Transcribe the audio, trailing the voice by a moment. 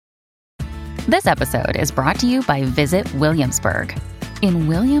This episode is brought to you by Visit Williamsburg. In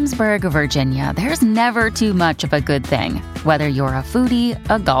Williamsburg, Virginia, there's never too much of a good thing. Whether you're a foodie,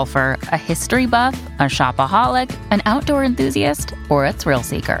 a golfer, a history buff, a shopaholic, an outdoor enthusiast, or a thrill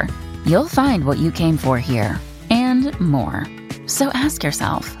seeker, you'll find what you came for here and more. So ask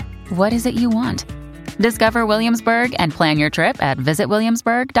yourself, what is it you want? Discover Williamsburg and plan your trip at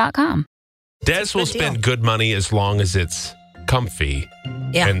visitwilliamsburg.com. Des will spend good money as long as it's comfy.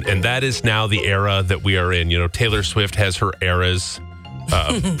 Yeah. And that is now the era that we are in. You know, Taylor Swift has her eras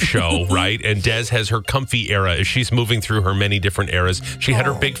show, right? And Des has her comfy era as she's moving through her many different eras. She had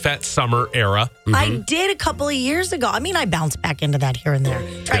her big fat summer era. I did a couple of years ago. I mean, I bounced back into that here and there.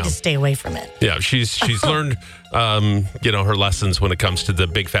 Tried to stay away from it. Yeah, she's learned, her lessons when it comes to the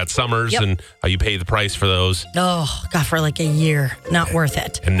big fat summers and how you pay the price for those. Oh, God, for like a year. Not worth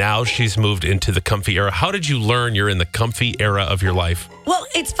it. And now she's moved into the comfy era. How did you learn you're in the comfy era of your life? Well,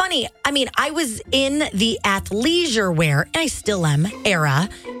 it's funny. I mean, I was in the athleisure wear, and I still am, era.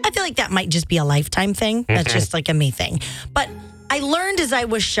 I feel like that might just be a lifetime thing. That's just like a me thing. But I learned as I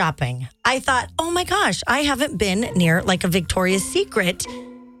was shopping. I thought, oh my gosh, I haven't been near like a Victoria's Secret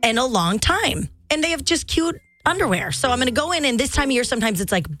in a long time. And they have just cute underwear. So I'm going to go in, and this time of year, sometimes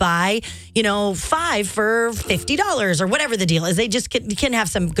it's like buy, 5 for $50 or whatever the deal is. They just can have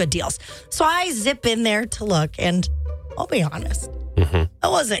some good deals. So I zip in there to look, and I'll be honest. I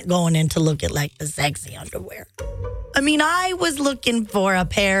wasn't going in to look at like the sexy underwear. I mean, I was looking for a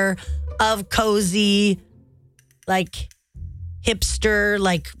pair of cozy, like hipster,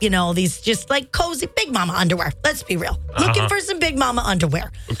 like, these just like cozy Big Mama underwear. Let's be real. Looking for some Big Mama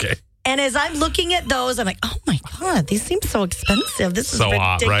underwear. Okay. And as I'm looking at those, I'm like, oh my God, these seem so expensive. This is so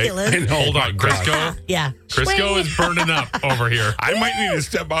hot, ridiculous. right? Hold on, Crisco. Yeah. Crisco is burning up over here. I might need to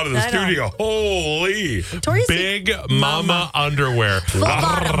step out of the studio. Holy. Big Mama underwear. Full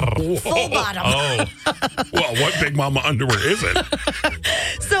bottom. Full bottom. Oh. Well, what Big Mama underwear is it?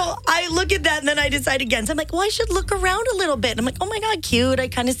 So I look at that, and then I decide against. I'm like, well, I should look around a little bit. I'm like, oh my God, cute. I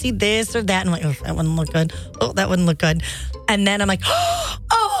kind of see this or that. And I'm like, oh, that wouldn't look good. Oh, that wouldn't look good. And then I'm like, oh,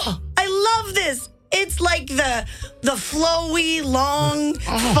 I love this. It's like the flowy, long,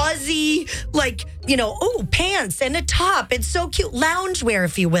 fuzzy, like, pants and a top. It's so cute. Loungewear,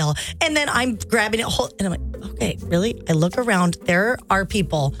 if you will. And then I'm grabbing it whole, and I'm like, okay, really? I look around. There are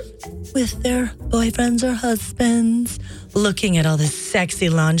people with their boyfriends or husbands looking at all this sexy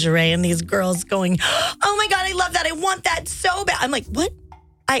lingerie, and these girls going, oh my God, I love that. I want that so bad. I'm like, what?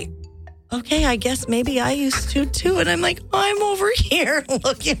 Okay, I guess maybe I used to too. And I'm like, I'm over here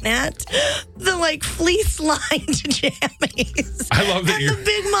looking at the like fleece-lined jammies. I love that and the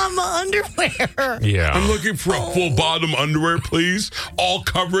Big Mama underwear. Yeah. I'm looking for a full bottom underwear, please. All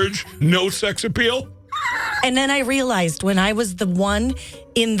coverage, no sex appeal. And then I realized when I was the one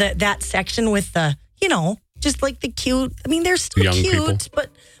in that section with the, just like the cute, I mean, they're still Young cute, people. but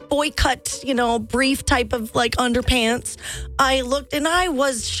boy cut, brief type of like underpants. I looked, and I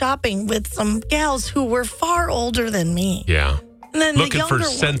was shopping with some gals who were far older than me. Yeah. And then Looking the for younger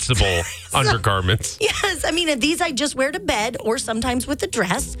ones. sensible undergarments. Yes. I mean, and these I just wear to bed, or sometimes with a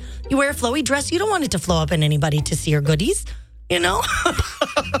dress. You wear a flowy dress, you don't want it to flow up in anybody to see your goodies,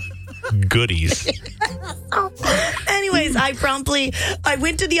 Goodies. Anyways, I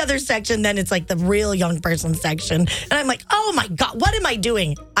went to the other section. Then it's like the real young person section. And I'm like, oh my God, what am I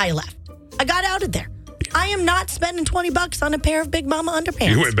doing? I left. I got out of there. I am not spending $20 on a pair of Big Mama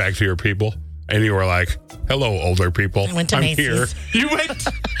underpants. You went back to your people, and you were like, hello, older people. I went to I'm Macy's. here. You went.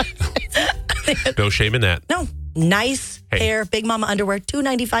 No shame in that. No, nice pair Big Mama underwear,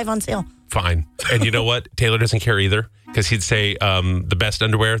 $2.95 on sale. Fine. And you know what? Taylor doesn't care either, because he'd say the best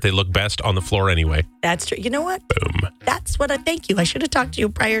underwear, they look best on the floor anyway. That's true. You know what? Boom. That's what thank you. I should have talked to you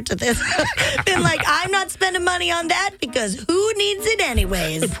prior to this. Been like, I'm not spending money on that because who needs it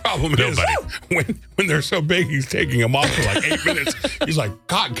anyways? The problem is, when they're so big, he's taking them off for like 8 minutes. He's like,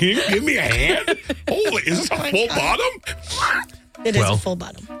 God, can you give me a hand? Holy, is this a full bottom? It is a full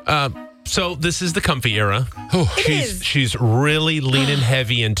bottom. So this is the comfy era. is. She's really leaning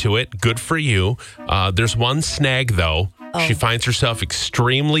heavy into it. Good for you. There's one snag, though. She finds herself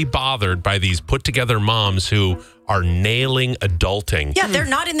extremely bothered by these put-together moms who are nailing adulting. Yeah, they're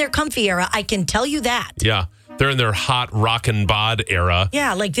not in their comfy era. I can tell you that. Yeah. They're in their hot rockin' bod era.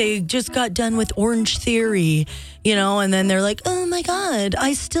 Yeah, like they just got done with Orange Theory, and then they're like, oh my God,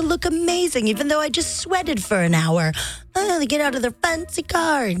 I still look amazing, even though I just sweated for an hour. They get out of their fancy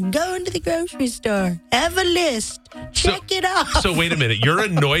car and go into the grocery store. Have a list. Check it out. So wait a minute. You're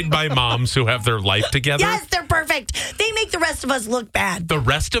annoyed by moms who have their life together? Yes, they're perfect. They make the rest of us look bad. The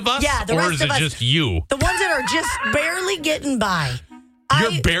rest of us? Yeah, the or rest is of it us. just you? The ones that are just barely getting by.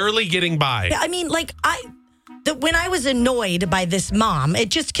 You're barely getting by. I mean, like, when I was annoyed by this mom, it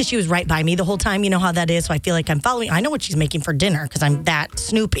just because she was right by me the whole time, you know how that is. So I feel like I'm following. I know what she's making for dinner because I'm that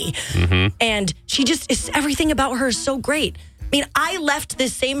Snoopy. And she everything about her is so great. I mean, I left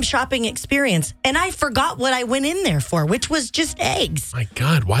this same shopping experience and I forgot what I went in there for, which was just eggs. My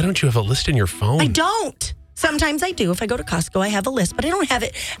God, why don't you have a list in your phone? I don't. Sometimes I do. If I go to Costco, I have a list, but I don't have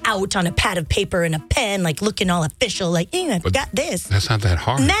it out on a pad of paper and a pen, like looking all official, like, hey, I've got this. That's not that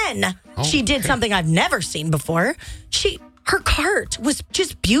hard. And then she did something I've never seen before. Her cart was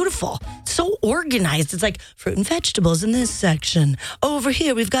just beautiful, so organized. It's like fruit and vegetables in this section. Over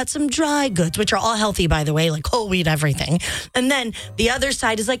here, we've got some dry goods, which are all healthy, by the way, like whole wheat, everything. And then the other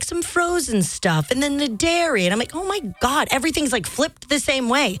side is like some frozen stuff, and then the dairy. And I'm like, oh my God, everything's like flipped the same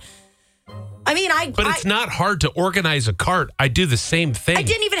way. I mean, But it's not hard to organize a cart. I do the same thing. I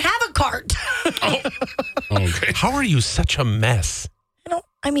didn't even have a cart. Okay. How are you such a mess?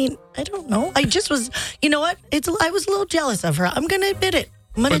 I don't know. I just was, you know what? I was a little jealous of her. I'm going to admit it.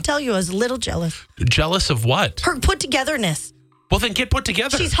 I'm going to tell you I was a little jealous. Jealous of what? Her put-togetherness. Well, then get put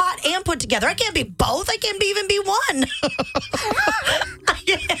together. She's hot and put together. I can't be both. I can't even be one. I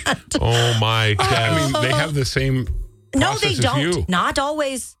can't. Oh, my God. I mean, they have the same No, they process as don't. you. Not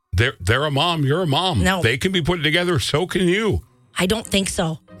always. They're a mom. You're a mom. No. They can be put together. So can you. I don't think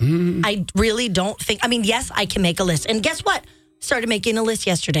so. I really don't think. I mean, yes, I can make a list. And guess what? Started making a list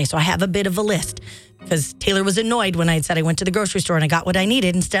yesterday, so I have a bit of a list. Because Taylor was annoyed when I had said I went to the grocery store and I got what I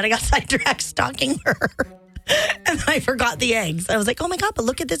needed. Instead, I got sidetracked stalking her. And I forgot the eggs. I was like, oh my God, but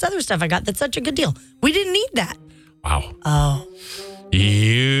look at this other stuff I got. That's such a good deal. We didn't need that. Wow. Oh.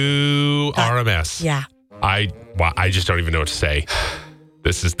 You are a mess. Yeah. I just don't even know what to say.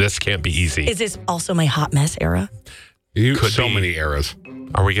 This can't be easy. Is this also my hot mess era? Could so be. many eras.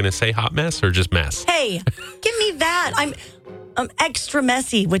 Are we going to say hot mess or just mess? Hey, give me that. I'm extra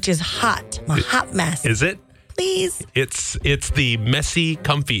messy, which is hot. I'm a hot mess. Is it? Please. It's the messy,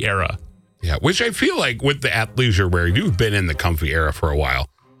 comfy era. Yeah, which I feel like with the athleisure wear, you've been in the comfy era for a while.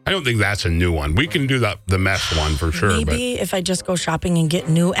 I don't think that's a new one. We can do the mess one for sure. Maybe if I just go shopping and get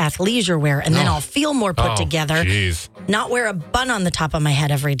new athleisure wear, and then I'll feel more put together. Jeez. Not wear a bun on the top of my head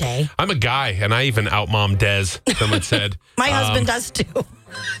every day. I'm a guy, and I even outmom Des, someone said. My husband does too.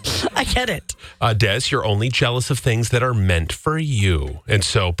 I get it. Des, you're only jealous of things that are meant for you. And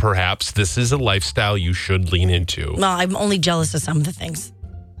so perhaps this is a lifestyle you should lean into. Well, I'm only jealous of some of the things.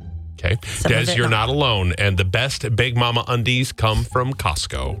 Okay. Some of Des, it you're not. not alone. And the best Big Mama undies come from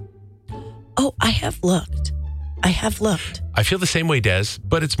Costco. Oh, I have looked. I feel the same way, Des,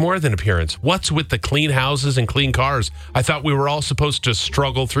 but it's more than appearance. What's with the clean houses and clean cars? I thought we were all supposed to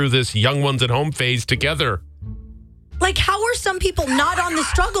struggle through this young ones at home phase together. Like, how are some people not on the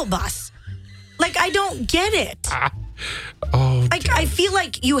struggle bus? Like, I don't get it. Oh, Like, I feel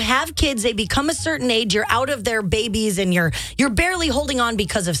like you have kids, they become a certain age, you're out of their babies, and you're barely holding on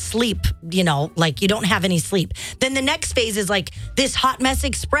because of sleep, you know, like you don't have any sleep. Then the next phase is like this hot mess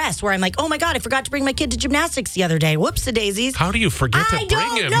express where I'm like, oh my God, I forgot to bring my kid to gymnastics the other day. Whoops-a-daisies. how do you forget to I bring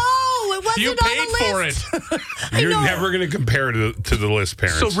don't him? know. It wasn't You on paid the for list. it. You're know. never going to compare to the list,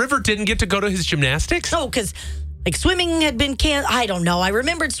 parents. So River didn't get to go to his gymnastics? No, because like swimming had been canceled. I don't know. I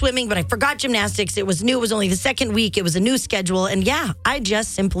remembered swimming, but I forgot gymnastics. It was new. It was only the second week. It was a new schedule. And yeah, I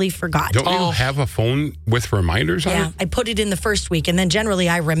just simply forgot. Don't you have a phone with reminders on Yeah, it? I put it in the first week, and then generally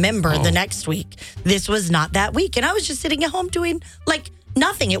I remember the next week. This was not that week, and I was just sitting at home doing like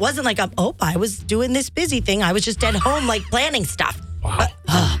nothing. It wasn't like I was doing this busy thing. I was just at home like planning stuff. Wow.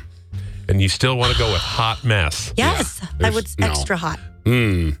 And you still want to go with hot mess. Yes, I would no. extra hot,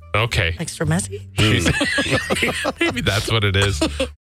 Okay. extra messy. Maybe that's what it is.